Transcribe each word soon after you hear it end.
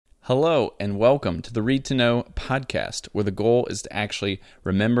Hello and welcome to the Read to Know podcast, where the goal is to actually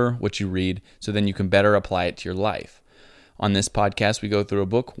remember what you read so then you can better apply it to your life. On this podcast, we go through a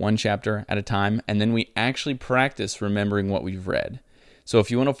book one chapter at a time, and then we actually practice remembering what we've read. So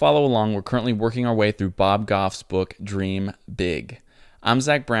if you want to follow along, we're currently working our way through Bob Goff's book, Dream Big. I'm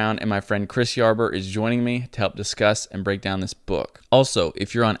Zach Brown, and my friend Chris Yarber is joining me to help discuss and break down this book. Also,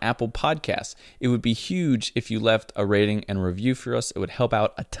 if you're on Apple Podcasts, it would be huge if you left a rating and review for us. It would help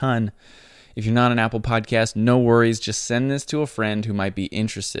out a ton. If you're not on Apple Podcasts, no worries. Just send this to a friend who might be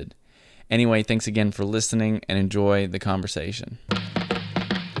interested. Anyway, thanks again for listening and enjoy the conversation.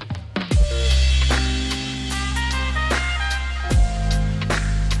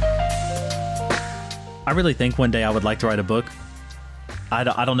 I really think one day I would like to write a book. I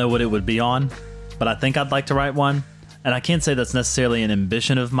don't know what it would be on, but I think I'd like to write one. And I can't say that's necessarily an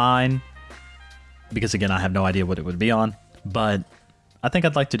ambition of mine, because again, I have no idea what it would be on, but I think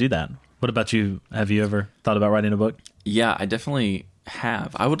I'd like to do that. What about you? Have you ever thought about writing a book? Yeah, I definitely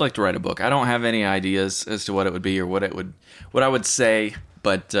have. I would like to write a book. I don't have any ideas as to what it would be or what I would say,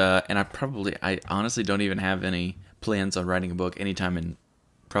 but and I honestly don't even have any plans on writing a book anytime in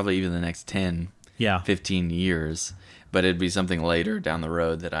probably even the next 10, 15 years. But it'd be something later down the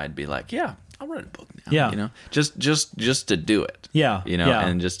road that I'd be like, yeah, I'll write a book now. Yeah. You know, just to do it. Yeah. You know, yeah.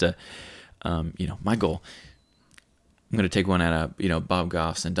 and just to, my goal, I'm going to take one out of, Bob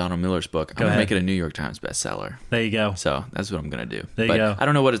Goff's and Donald Miller's book. I'm going to make it a New York Times bestseller. There you go. So that's what I'm going to do. There you go. I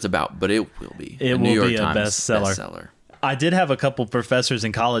don't know what it's about, but it will be. It a will New York be a Times bestseller. I did have a couple professors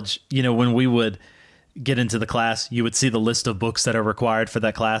in college, when we would get into the class, you would see the list of books that are required for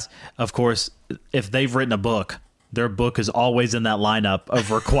that class. Of course, if they've written a book, their book is always in that lineup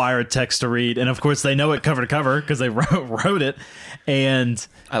of required text to read. And of course, they know it cover to cover because they wrote it. And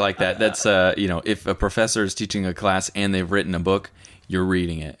I like that. That's, if a professor is teaching a class and they've written a book, you're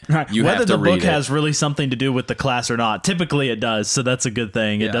reading it. Right. You Whether have to the book read has really something to do with the class or not. Typically it does. So that's a good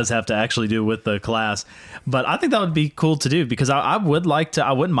thing. Yeah. It does have to actually do with the class. But I think that would be cool to do because I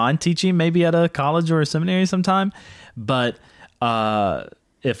wouldn't mind teaching maybe at a college or a seminary sometime. But,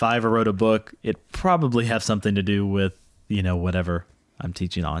 if I ever wrote a book, it'd probably have something to do with, whatever I'm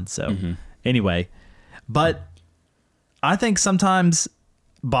teaching on. So anyway, but I think sometimes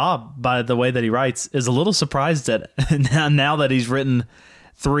Bob, by the way that he writes, is a little surprised at now that he's written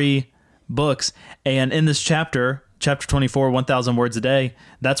 3 books. And in this chapter 24, 1,000 words a day,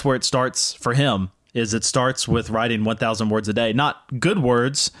 that's where it starts for him, is it starts with writing 1,000 words a day. Not good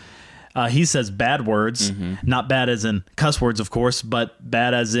words. He says bad words, not bad as in cuss words, of course, but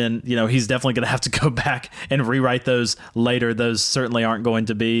bad as in, he's definitely going to have to go back and rewrite those later. Those certainly aren't going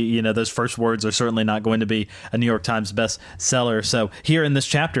to be, those first words are certainly not going to be a New York Times bestseller. So here in this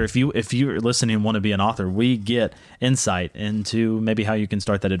chapter, if you're listening and want to be an author, we get insight into maybe how you can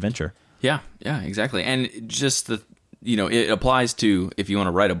start that adventure. Yeah, exactly. And just it applies to if you want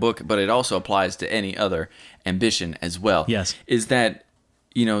to write a book, but it also applies to any other ambition as well. Yes. Is that,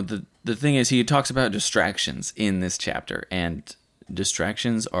 the thing is, he talks about distractions in this chapter, and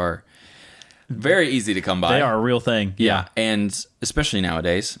distractions are very easy to come by. They are a real thing. Yeah. And especially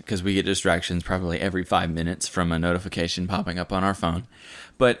nowadays, because we get distractions probably every 5 minutes from a notification popping up on our phone.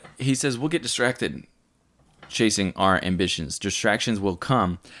 But he says we'll get distracted chasing our ambitions. Distractions will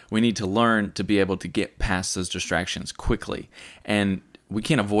come. We need to learn to be able to get past those distractions quickly. And we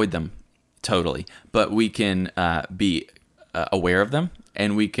can't avoid them totally, but we can be aware of them.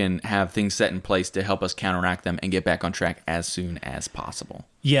 And we can have things set in place to help us counteract them and get back on track as soon as possible.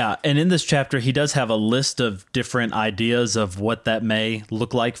 Yeah, and in this chapter, he does have a list of different ideas of what that may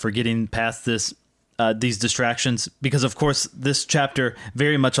look like for getting past these distractions, because of course this chapter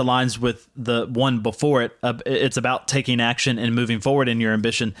very much aligns with the one before it. It's about taking action and moving forward in your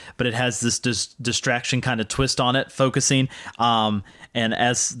ambition, but it has this distraction kind of twist on it, focusing. And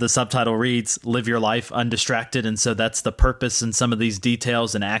as the subtitle reads, live your life undistracted. And so that's the purpose in some of these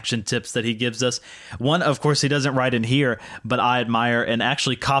details and action tips that he gives us. One, of course, he doesn't write in here, but I admire and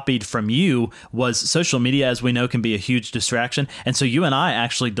actually copied from you, was social media, as we know, can be a huge distraction. And so you and I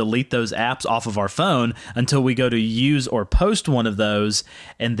actually delete those apps off of our phone until we go to use or post one of those,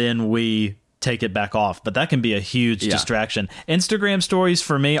 and then we take it back off. But that can be a huge distraction. Instagram stories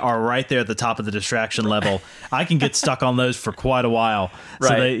for me are right there at the top of the distraction level. I can get stuck on those for quite a while.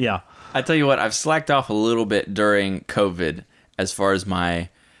 Right. So I tell you what, I've slacked off a little bit during COVID as far as my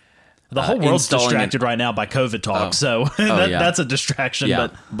the whole world's distracted right now by COVID talk. That's a distraction. Yeah.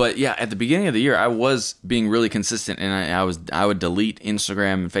 But at the beginning of the year, I was being really consistent, and I would delete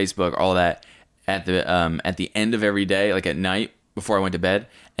Instagram and Facebook, all that at the end of every day, like at night before I went to bed,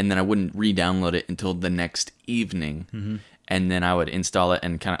 and then I wouldn't re-download it until the next evening. and then I would install it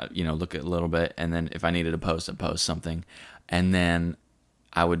and kind of, look at a little bit. And then if I needed to post, I'd post something, and then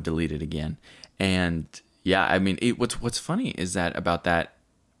I would delete it again. And yeah, I mean, what's funny is that about that,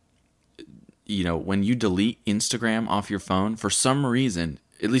 when you delete Instagram off your phone, for some reason,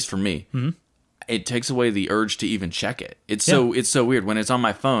 at least for me, it takes away the urge to even check it. It's so weird. When it's on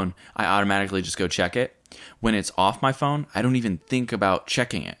my phone, I automatically just go check it. When it's off my phone, I don't even think about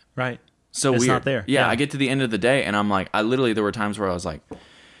checking it. Right. So it's weird. not there. Yeah, I get to the end of the day and I'm like, there were times where I was like,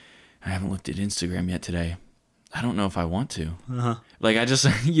 I haven't looked at Instagram yet today. I don't know if I want to. Like I just,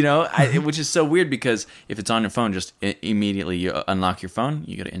 which is so weird because if it's on your phone, just immediately you unlock your phone,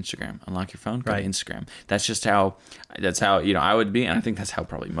 you go to Instagram. Unlock your phone, go to Instagram. That's how I would be, and I think that's how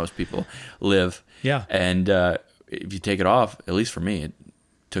probably most people live. Yeah. And if you take it off, at least for me, it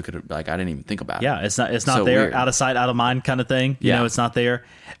took it like I didn't even think about it. Yeah, it's not so there, weird. out of sight, out of mind kind of thing. It's not there.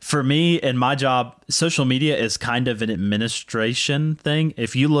 For me in my job, social media is kind of an administration thing.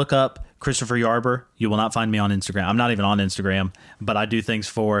 If you look up Christopher Yarber, you will not find me on Instagram. I'm not even on Instagram, but I do things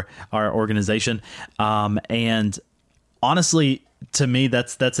for our organization. And honestly, to me,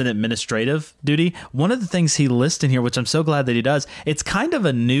 that's an administrative duty. One of the things he lists in here, which I'm so glad that he does, it's kind of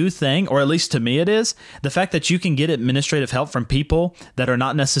a new thing, or at least to me it is, the fact that you can get administrative help from people that are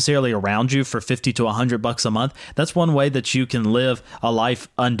not necessarily around you for $50 to $100 a month. That's one way that you can live a life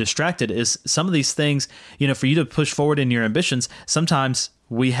undistracted, is some of these things, for you to push forward in your ambitions, sometimes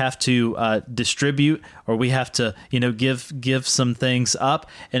we have to distribute, or we have to, give some things up,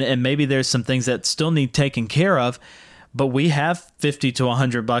 and maybe there's some things that still need taken care of. But we have $50 to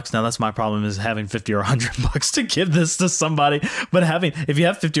 $100. Now that's my problem, is having $50 or $100 to give this to somebody. But if you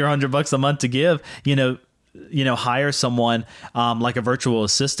have $50 or $100 a month to give, hire someone like a virtual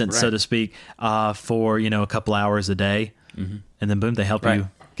assistant, so to speak, for a couple hours a day, and then boom, they help you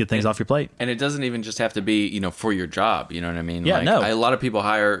get things off your plate. And it doesn't even just have to be for your job. You know what I mean? Yeah, a lot of people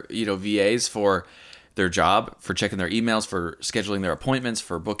hire VAs for their job, for checking their emails, for scheduling their appointments,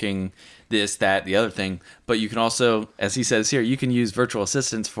 for booking this, that, the other thing. But you can also, as he says here, you can use virtual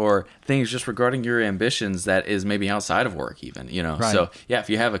assistants for things just regarding your ambitions that is maybe outside of work even, Right. So yeah, if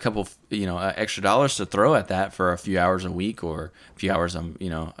you have a couple, extra dollars to throw at that for a few hours a week or a few hours,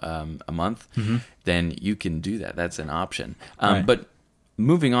 a month, then you can do that. That's an option. Right. But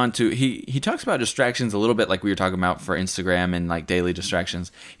moving on to, he talks about distractions a little bit like we were talking about for Instagram and like daily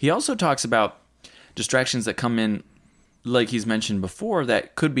distractions. He also talks about distractions that come in, like he's mentioned before,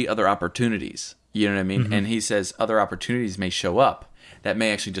 that could be other opportunities. You know what I mean? And he says other opportunities may show up that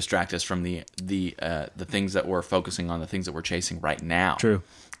may actually distract us from the things that we're focusing on, the things that we're chasing right now. True.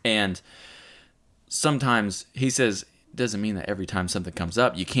 And sometimes he says it doesn't mean that every time something comes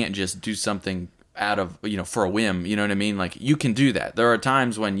up, you can't just do something out of, for a whim. You know what I mean? Like you can do that. There are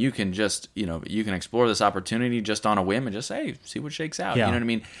times when you can just, you can explore this opportunity just on a whim and just, hey, see what shakes out. Yeah. You know what I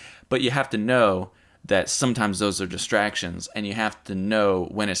mean? But you have to know that sometimes those are distractions, and you have to know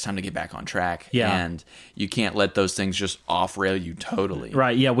when it's time to get back on track. Yeah. And you can't let those things just off-rail you totally.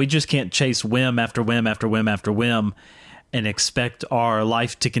 Right, yeah, we just can't chase whim after whim after whim after whim and expect our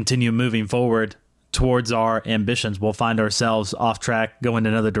life to continue moving forward towards our ambitions. We'll find ourselves off track, going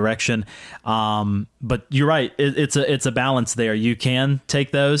another direction. But you're right, it's a balance there. You can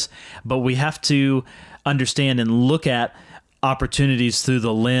take those, but we have to understand and look at opportunities through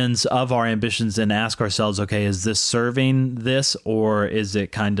the lens of our ambitions and ask ourselves, okay, is this serving this, or is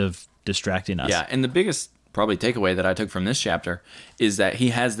it kind of distracting us? Yeah, and the biggest probably takeaway that I took from this chapter is that he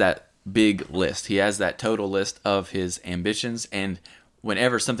has that big list. He has that total list of his ambitions, and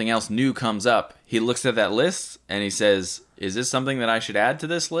whenever something else new comes up, he looks at that list and he says, is this something that I should add to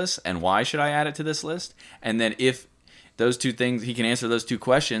this list, and why should I add it to this list? And then if those two things, he can answer those two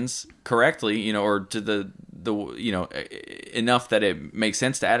questions correctly, or to the enough that it makes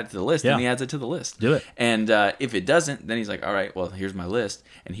sense to add it to the list, then he adds it to the list. Do it. And if it doesn't, then he's like, all right, well, here's my list,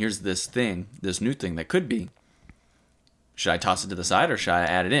 and here's this new thing that could be. Should I toss it to the side, or should I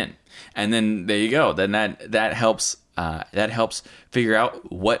add it in? And then there you go. Then that helps figure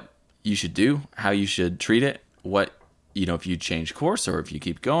out what you should do, how you should treat it, what if you change course, or if you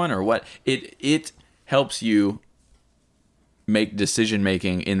keep going, or what. It helps you make decision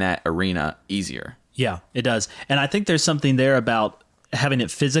making in that arena easier. Yeah, it does. And I think there's something there about having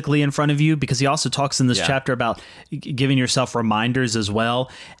it physically in front of you, because he also talks in this chapter about giving yourself reminders as well.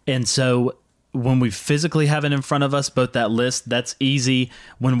 And so when we physically have it in front of us, both that list, that's easy.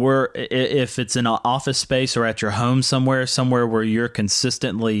 When if it's in an office space or at your home somewhere where you're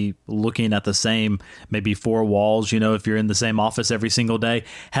consistently looking at the same, maybe four walls, if you're in the same office every single day,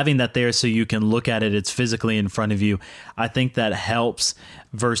 having that there so you can look at it, it's physically in front of you. I think that helps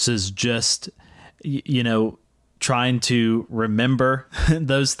versus just, trying to remember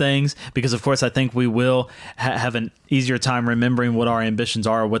those things, because of course I think we will have an easier time remembering what our ambitions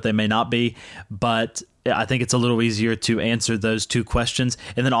are or what they may not be. But I think it's a little easier to answer those two questions,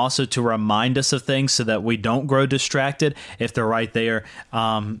 and then also to remind us of things so that we don't grow distracted if they're right there.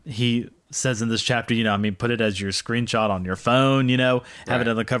 He says in this chapter, put it as your screenshot on your phone, have it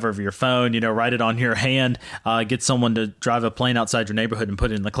on the cover of your phone, write it on your hand, get someone to drive a plane outside your neighborhood and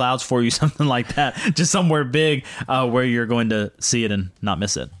put it in the clouds for you, something like that, just somewhere big where you're going to see it and not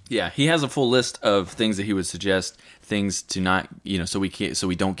miss it. Yeah, he has a full list of things that he would suggest, things to not, so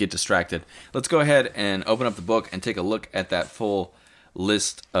we don't get distracted. Let's go ahead and open up the book and take a look at that full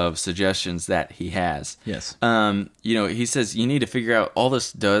list of suggestions that he has. Yes. He says you need to figure out, all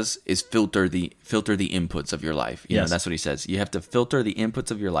this does is filter the inputs of your life. You know, that's what he says. You have to filter the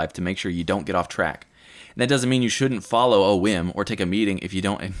inputs of your life to make sure you don't get off track. And that doesn't mean you shouldn't follow a whim or take a meeting if you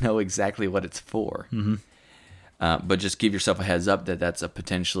don't know exactly what it's for. Mm-hmm. But just give yourself a heads up that that's a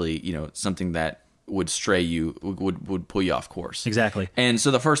potentially, something that would stray you, would pull you off course. Exactly. And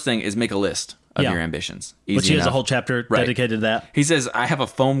so the first thing is make a list of your ambitions. Which he has a whole chapter dedicated to that. He says, I have a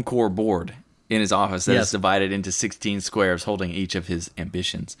foam core board in his office that is divided into 16 squares holding each of his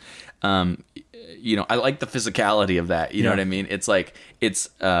ambitions. I like the physicality of that. You know what I mean? It's like, it's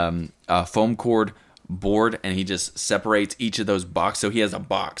a foam core board, and he just separates each of those boxes. So he has a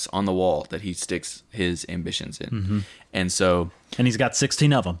box on the wall that he sticks his ambitions in. Mm-hmm. And he's got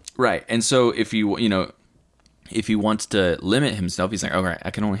 16 of them. Right. And so if he wants to limit himself, he's like, all right, I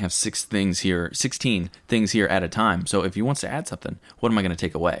can only have 16 things here at a time. So if he wants to add something, what am I going to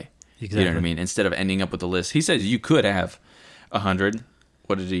take away? Exactly. You know what I mean? Instead of ending up with a list. He says you could have 100.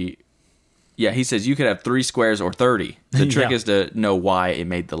 What did he... Yeah, he says you could have 3 squares or 30. The trick is to know why it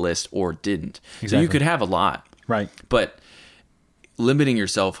made the list or didn't. Exactly. So you could have a lot. Right. But limiting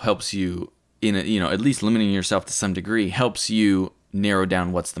yourself helps you, at least limiting yourself to some degree helps you narrow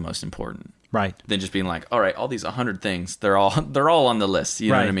down what's the most important. Right. Than just being like, all right, all these 100 things, they're all on the list.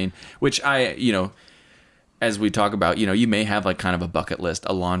 You know what I mean? Which as we talk about, you may have like kind of a bucket list,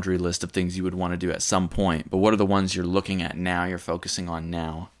 a laundry list of things you would want to do at some point. But what are the ones you're looking at now, you're focusing on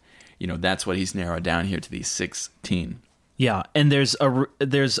now? That's what he's narrowed down here to these 16. Yeah, and there's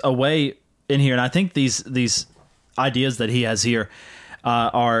a way in here, and I think these ideas that he has here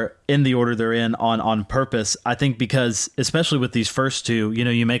are in the order they're in on purpose. I think because, especially with these first two,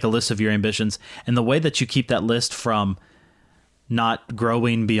 you make a list of your ambitions, and the way that you keep that list from not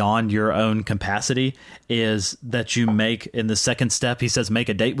growing beyond your own capacity is that you make, in the second step, he says, make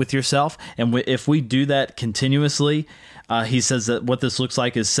a date with yourself. And if we do that continuously, he says that what this looks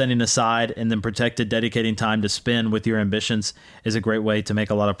like is setting aside and then protected, dedicating time to spend with your ambitions is a great way to make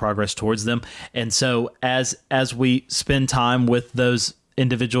a lot of progress towards them. And so as we spend time with those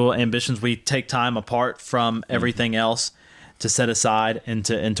individual ambitions, we take time apart from everything else to set aside and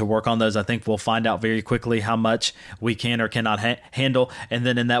to work on those. I think we'll find out very quickly how much we can or cannot handle. And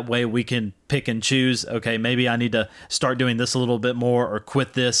then in that way, we can pick and choose, okay, maybe I need to start doing this a little bit more or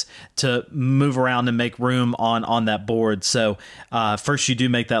quit this to move around and make room on that board. So first you do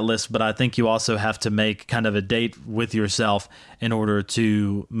make that list, but I think you also have to make kind of a date with yourself in order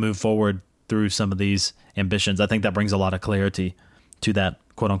to move forward through some of these ambitions. I think that brings a lot of clarity to that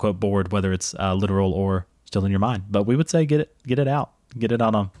quote unquote board, whether it's literal or still in your mind. But we would say get it out. Get it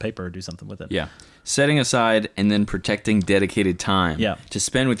out on paper or do something with it. Yeah. Setting aside and then protecting dedicated time to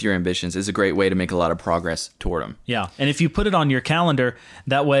spend with your ambitions is a great way to make a lot of progress toward them. Yeah. And if you put it on your calendar,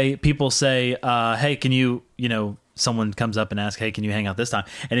 that way people say, hey, can you, someone comes up and asks, hey, can you hang out this time?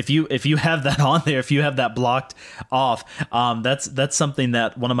 And if you have that on there, if you have that blocked off, that's something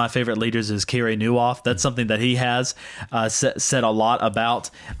that one of my favorite leaders is Kerry Newhoff. That's something that he has said a lot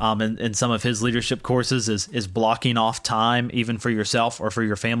about in some of his leadership courses is blocking off time, even for yourself or for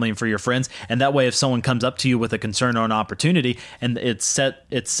your family and for your friends. And that way, if someone comes up to you with a concern or an opportunity and it's set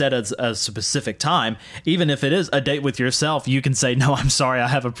as a specific time, even if it is a date with yourself, you can say, no, I'm sorry, I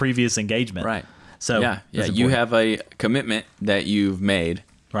have a previous engagement. Right. So yeah, you have a commitment that you've made,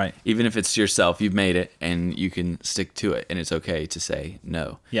 right? Even if it's to yourself, you've made it, and you can stick to it, and it's okay to say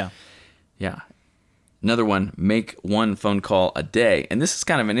no. Yeah. Another one: make one phone call a day, and this is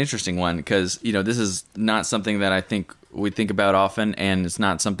kind of an interesting one because this is not something that I think we think about often, and it's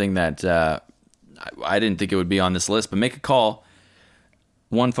not something that I didn't think it would be on this list. But make a call,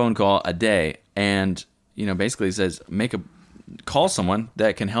 one phone call a day, and basically it says call someone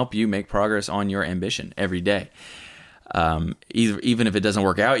that can help you make progress on your ambition every day. Even if it doesn't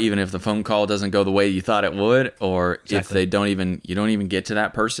work out, even if the phone call doesn't go the way you thought it would, or if you don't even get to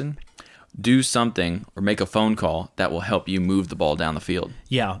that person, do something or make a phone call that will help you move the ball down the field.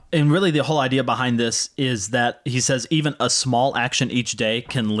 Yeah. And really the whole idea behind this is that he says even a small action each day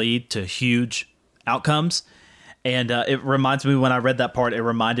can lead to huge outcomes. And it reminds me, when I read that part, it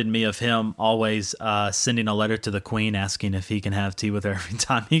reminded me of him always sending a letter to the Queen asking if he can have tea with her every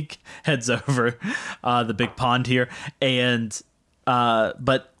time he heads over the big pond here. And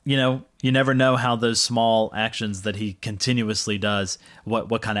but, you know, you never know how those small actions that he continuously does,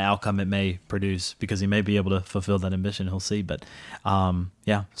 what kind of outcome it may produce, because he may be able to fulfill that ambition. He'll see. But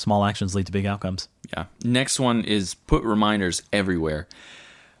yeah, small actions lead to big outcomes. Yeah. Next one is put reminders everywhere.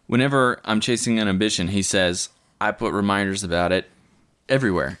 Whenever I'm chasing an ambition, he says, I put reminders about it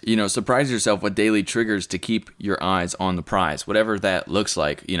everywhere. You know, surprise yourself with daily triggers to keep your eyes on the prize, whatever that looks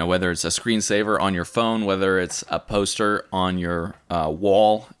like. You know, whether it's a screensaver on your phone, whether it's a poster on your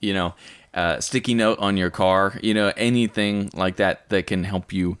wall, you know, sticky note on your car, you know, anything like that that can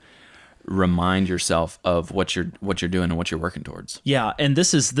help you remind yourself of what you're doing and what you're working towards. Yeah, and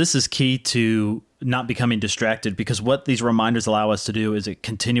this is key to not becoming distracted, because what these reminders allow us to do is it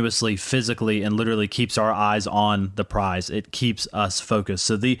continuously, physically, and literally keeps our eyes on the prize. It keeps us focused.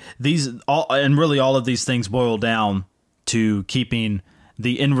 So all of these things boil down to keeping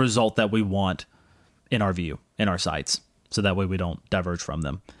the end result that we want in our view, in our sights, so that way we don't diverge from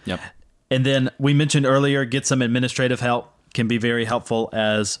them. Yep. And then we mentioned earlier, get some administrative help. Can be very helpful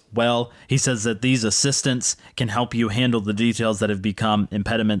as well. He says that these assistants can help you handle the details that have become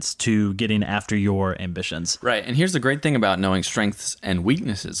impediments to getting after your ambitions. Right. And here's the great thing about knowing strengths and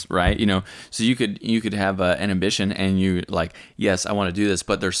weaknesses, right? You know, so you could have an ambition and you like, yes, I want to do this,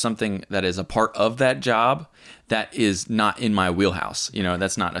 but there's something that is a part of that job that is not in my wheelhouse. You know,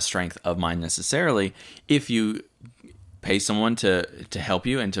 that's not a strength of mine necessarily. If you pay someone to help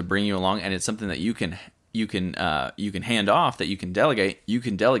you and to bring you along, and it's something that you can hand off, that you can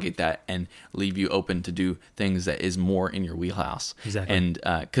delegate that and leave you open to do things that is more in your wheelhouse. Exactly. And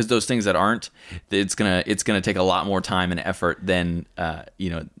because those things that aren't, it's gonna take a lot more time and effort than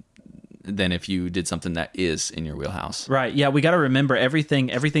than if you did something that is in your wheelhouse. Right. Yeah, we got to remember everything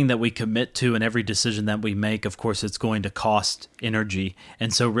that we commit to and every decision that we make, of course, it's going to cost energy.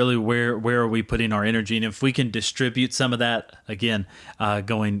 And so really where are we putting our energy? And if we can distribute some of that, again,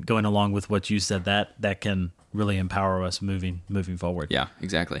 going along with what you said, that can really empower us moving forward. Yeah,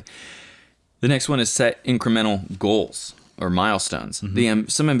 exactly. The next one is set incremental goals or milestones. Mm-hmm.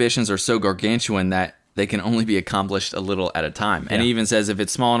 Some ambitions are so gargantuan that they can only be accomplished a little at a time. And he even says if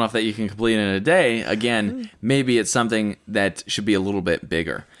it's small enough that you can complete it in a day, again, maybe it's something that should be a little bit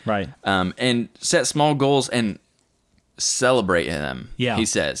bigger. Right. And set small goals and celebrate them. Yeah. He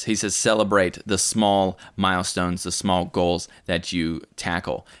says celebrate the small milestones, the small goals that you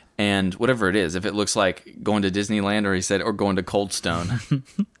tackle. And whatever it is, if it looks like going to Disneyland, or going to Cold Stone.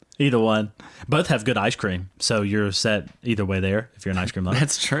 Either one. Both have good ice cream, so you're set either way there if you're an ice cream lover.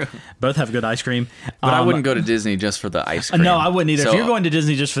 That's true. Both have good ice cream. But I wouldn't go to Disney just for the ice cream. No, I wouldn't either. So, if you're going to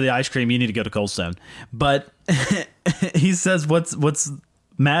Disney just for the ice cream, you need to go to Cold Stone. But he says what's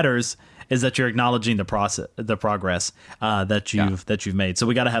matters is that you're acknowledging the progress that you've made. So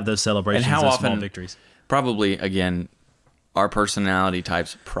we got to have those celebrations, and how those often, small victories. Probably, again, our personality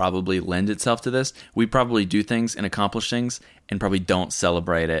types probably lend itself to this. We probably do things and accomplish things and probably don't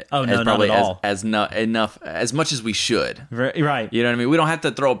celebrate it. Oh, no, not at all. As much as we should. Right. You know what I mean? We don't have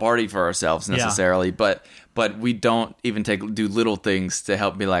to throw a party for ourselves necessarily, but we don't even do little things to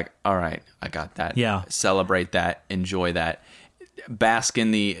help be like, all right, I got that. Yeah. Celebrate that, enjoy that. Bask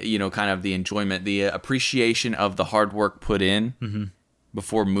in the, kind of the enjoyment, the appreciation of the hard work put in.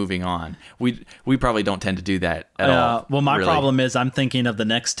 Before moving on. We probably don't tend to do that at all. Well, my really. Problem is I'm thinking of the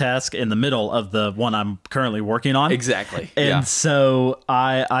next task in the middle of the one I'm currently working on. Exactly. And so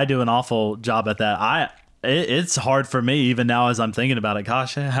I do an awful job at that. It's hard for me even now as I'm thinking about it.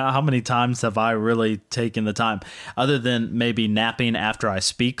 Gosh, how many times have I really taken the time? Other than maybe napping after I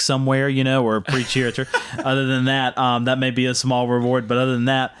speak somewhere, or preach here. Other than that, that may be a small reward. But other than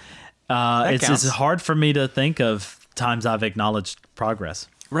that, it's hard for me to think of times I've acknowledged progress.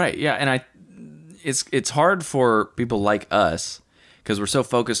 Right. Yeah. And it's hard for people like us because we're so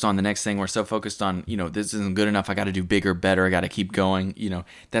focused on the next thing. We're so focused on, this isn't good enough. I got to do bigger, better. I got to keep going.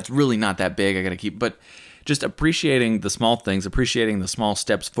 That's really not that big. I got to keep, but just appreciating the small things, appreciating the small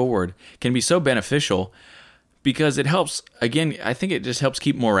steps forward can be so beneficial because it helps, again, I think it just helps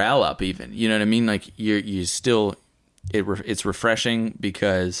keep morale up even, you know what I mean? Like you still, it's refreshing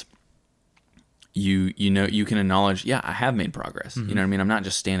because you can acknowledge, I have made progress. Mm-hmm. You know what I mean? I'm not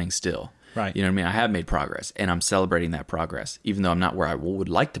just standing still. Right. You know what I mean? I have made progress and I'm celebrating that progress, even though I'm not where I would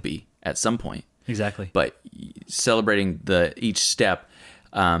like to be at some point. Exactly. But celebrating each step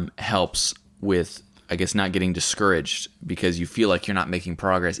helps with, I guess, not getting discouraged because you feel like you're not making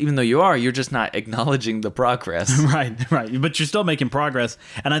progress. Even though you are, you're just not acknowledging the progress. Right. But you're still making progress.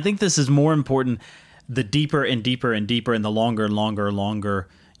 And I think this is more important the deeper and deeper and deeper and the longer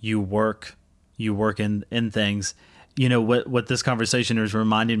you work in things. You know, what this conversation is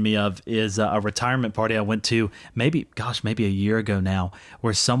reminding me of is a retirement party I went to maybe a year ago now,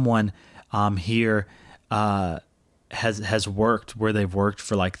 where someone here has worked where they've worked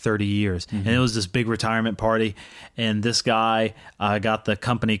for like 30 years. Mm-hmm. And it was this big retirement party. And this guy got the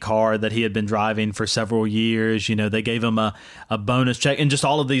company car that he had been driving for several years. You know, they gave him a bonus check and just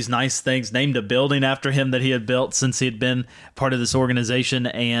all of these nice things, named a building after him that he had built since he had been part of this organization.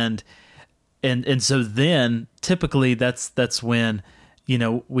 And so then typically that's when, you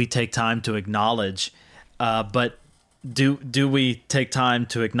know, we take time to acknowledge, but do we take time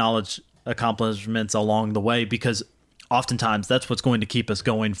to acknowledge accomplishments along the way? Because oftentimes that's what's going to keep us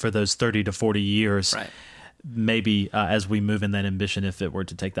going for those 30 to 40 years. Right. Maybe as we move in that ambition, if it were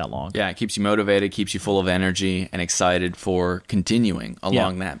to take that long. Yeah, it keeps you motivated, keeps you full of energy and excited for continuing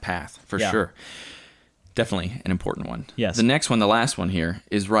along that path, for sure. Definitely an important one. Yes. The next one, the last one here,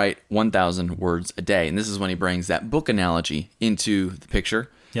 is write 1,000 words a day. And this is when he brings that book analogy into the picture.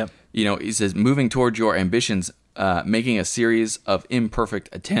 Yep. You know, he says, moving towards your ambitions, making a series of imperfect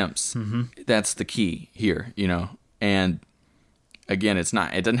attempts. Mm-hmm. That's the key here, you know. And again, it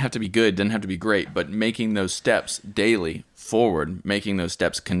doesn't have to be good, doesn't have to be great, but making those steps daily forward, making those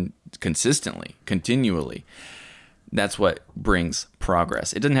steps consistently, continually, that's what brings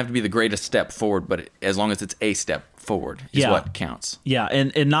progress. It doesn't have to be the greatest step forward, but as long as it's a step forward is what counts. Yeah,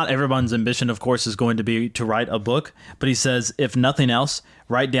 and not everyone's ambition, of course, is going to be to write a book, but he says, if nothing else,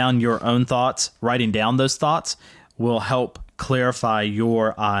 write down your own thoughts. Writing down those thoughts will help clarify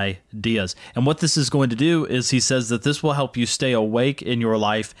your ideas. And what this is going to do is he says that this will help you stay awake in your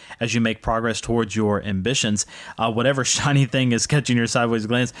life as you make progress towards your ambitions. Whatever shiny thing is catching your sideways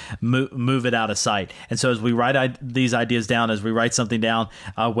glance, move it out of sight. And so as we write these ideas down, as we write something down,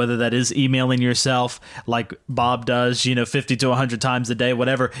 whether that is emailing yourself like Bob does, 50 to 100 times a day,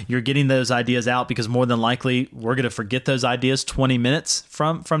 whatever, you're getting those ideas out, because more than likely we're going to forget those ideas 20 minutes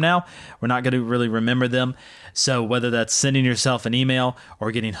from now. We're not going to really remember them. So whether that's sending yourself an email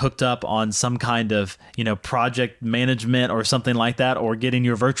or getting hooked up on some kind of, project management or something like that, or getting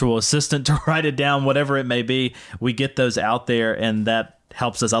your virtual assistant to write it down, whatever it may be, we get those out there, and that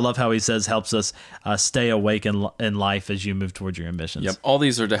helps us. I love how he says helps us stay awake in life as you move towards your ambitions. Yep. All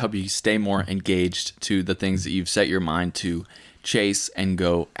these are to help you stay more engaged to the things that you've set your mind to chase and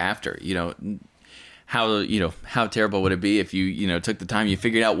go after. How terrible would it be if you took the time, you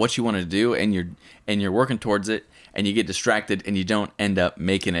figured out what you wanted to do, and you're working towards it, and you get distracted and you don't end up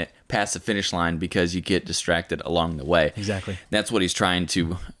making it past the finish line because you get distracted along the way. Exactly. That's what he's trying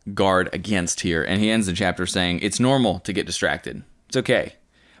to guard against here. And he ends the chapter saying it's normal to get distracted. It's okay.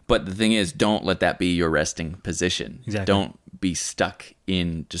 But the thing is, don't let that be your resting position. Exactly. Don't be stuck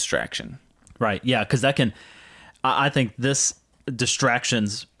in distraction. Right. Yeah. Because I think this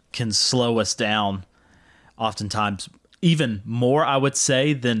distractions can slow us down oftentimes even more, I would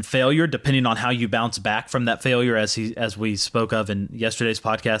say, than failure, depending on how you bounce back from that failure, as we spoke of in yesterday's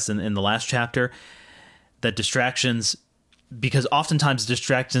podcast and in the last chapter. That distractions, because oftentimes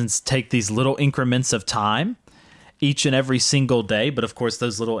distractions take these little increments of time each and every single day, but of course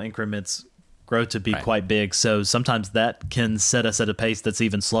those little increments grow to be quite big. So sometimes that can set us at a pace that's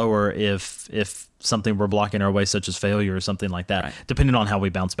even slower if something we're blocking our way, such as failure or something like that, depending on how we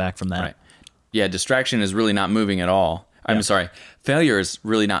bounce back from that. Right. Yeah, distraction is really not moving at all. I'm sorry. Failure is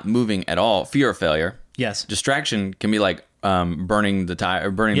really not moving at all. Fear of failure. Yes. Distraction can be like burning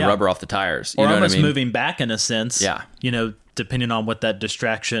the rubber off the tires. You know almost what I mean? Moving back in a sense. Yeah. Depending on what that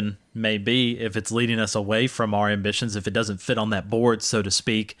distraction may be, if it's leading us away from our ambitions, if it doesn't fit on that board, so to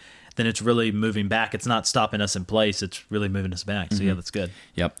speak, then it's really moving back. It's not stopping us in place. It's really moving us back. So yeah, that's good.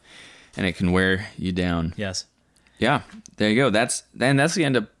 Yep. And it can wear you down. Yes. Yeah, there you go. That's the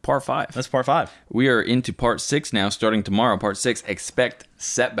end of part 5. That's part 5. We are into part 6 now, starting tomorrow. Part 6, expect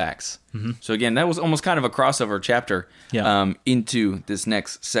setbacks. Mm-hmm. So again, that was almost kind of a crossover chapter into this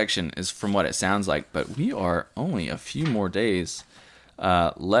next section, is from what it sounds like. But we are only a few more days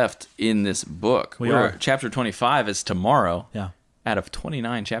left in this book. We are. Chapter 25 is tomorrow. Yeah. Out of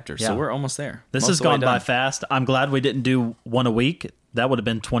 29 chapters, so we're almost there. This has gone by fast. I'm glad we didn't do one a week. That would have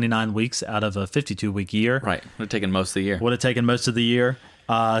been 29 weeks out of a 52-week year. Right. Would have taken most of the year. Would have taken most of the year.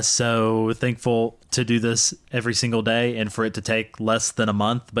 So thankful to do this every single day and for it to take less than a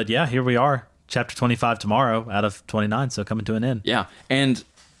month. But yeah, here we are. Chapter 25 tomorrow out of 29, so coming to an end. Yeah. And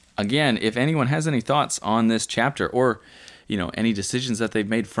again, if anyone has any thoughts on this chapter, or any decisions that they've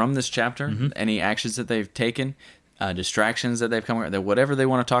made from this chapter, any actions that they've taken, distractions that they've come with, that whatever they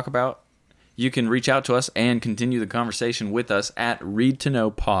want to talk about, you can reach out to us and continue the conversation with us at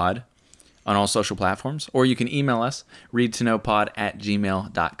readtoknowpod on all social platforms, or you can email us,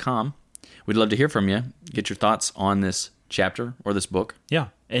 readtoknowpod@gmail.com. We'd love to hear from you. Get your thoughts on this chapter or this book. Yeah.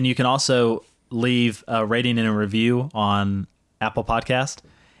 And you can also leave a rating and a review on Apple Podcast.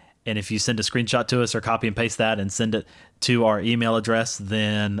 And if you send a screenshot to us or copy and paste that and send it to our email address,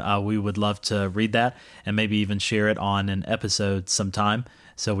 then we would love to read that and maybe even share it on an episode sometime.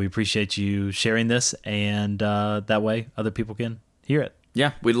 So we appreciate you sharing this, and that way other people can hear it.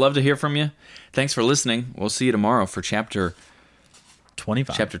 Yeah, we'd love to hear from you. Thanks for listening. We'll see you tomorrow for chapter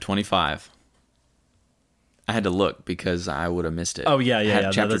 25. Chapter 25. I had to look because I would have missed it. Oh,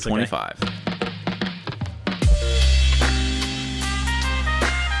 yeah. Chapter 25.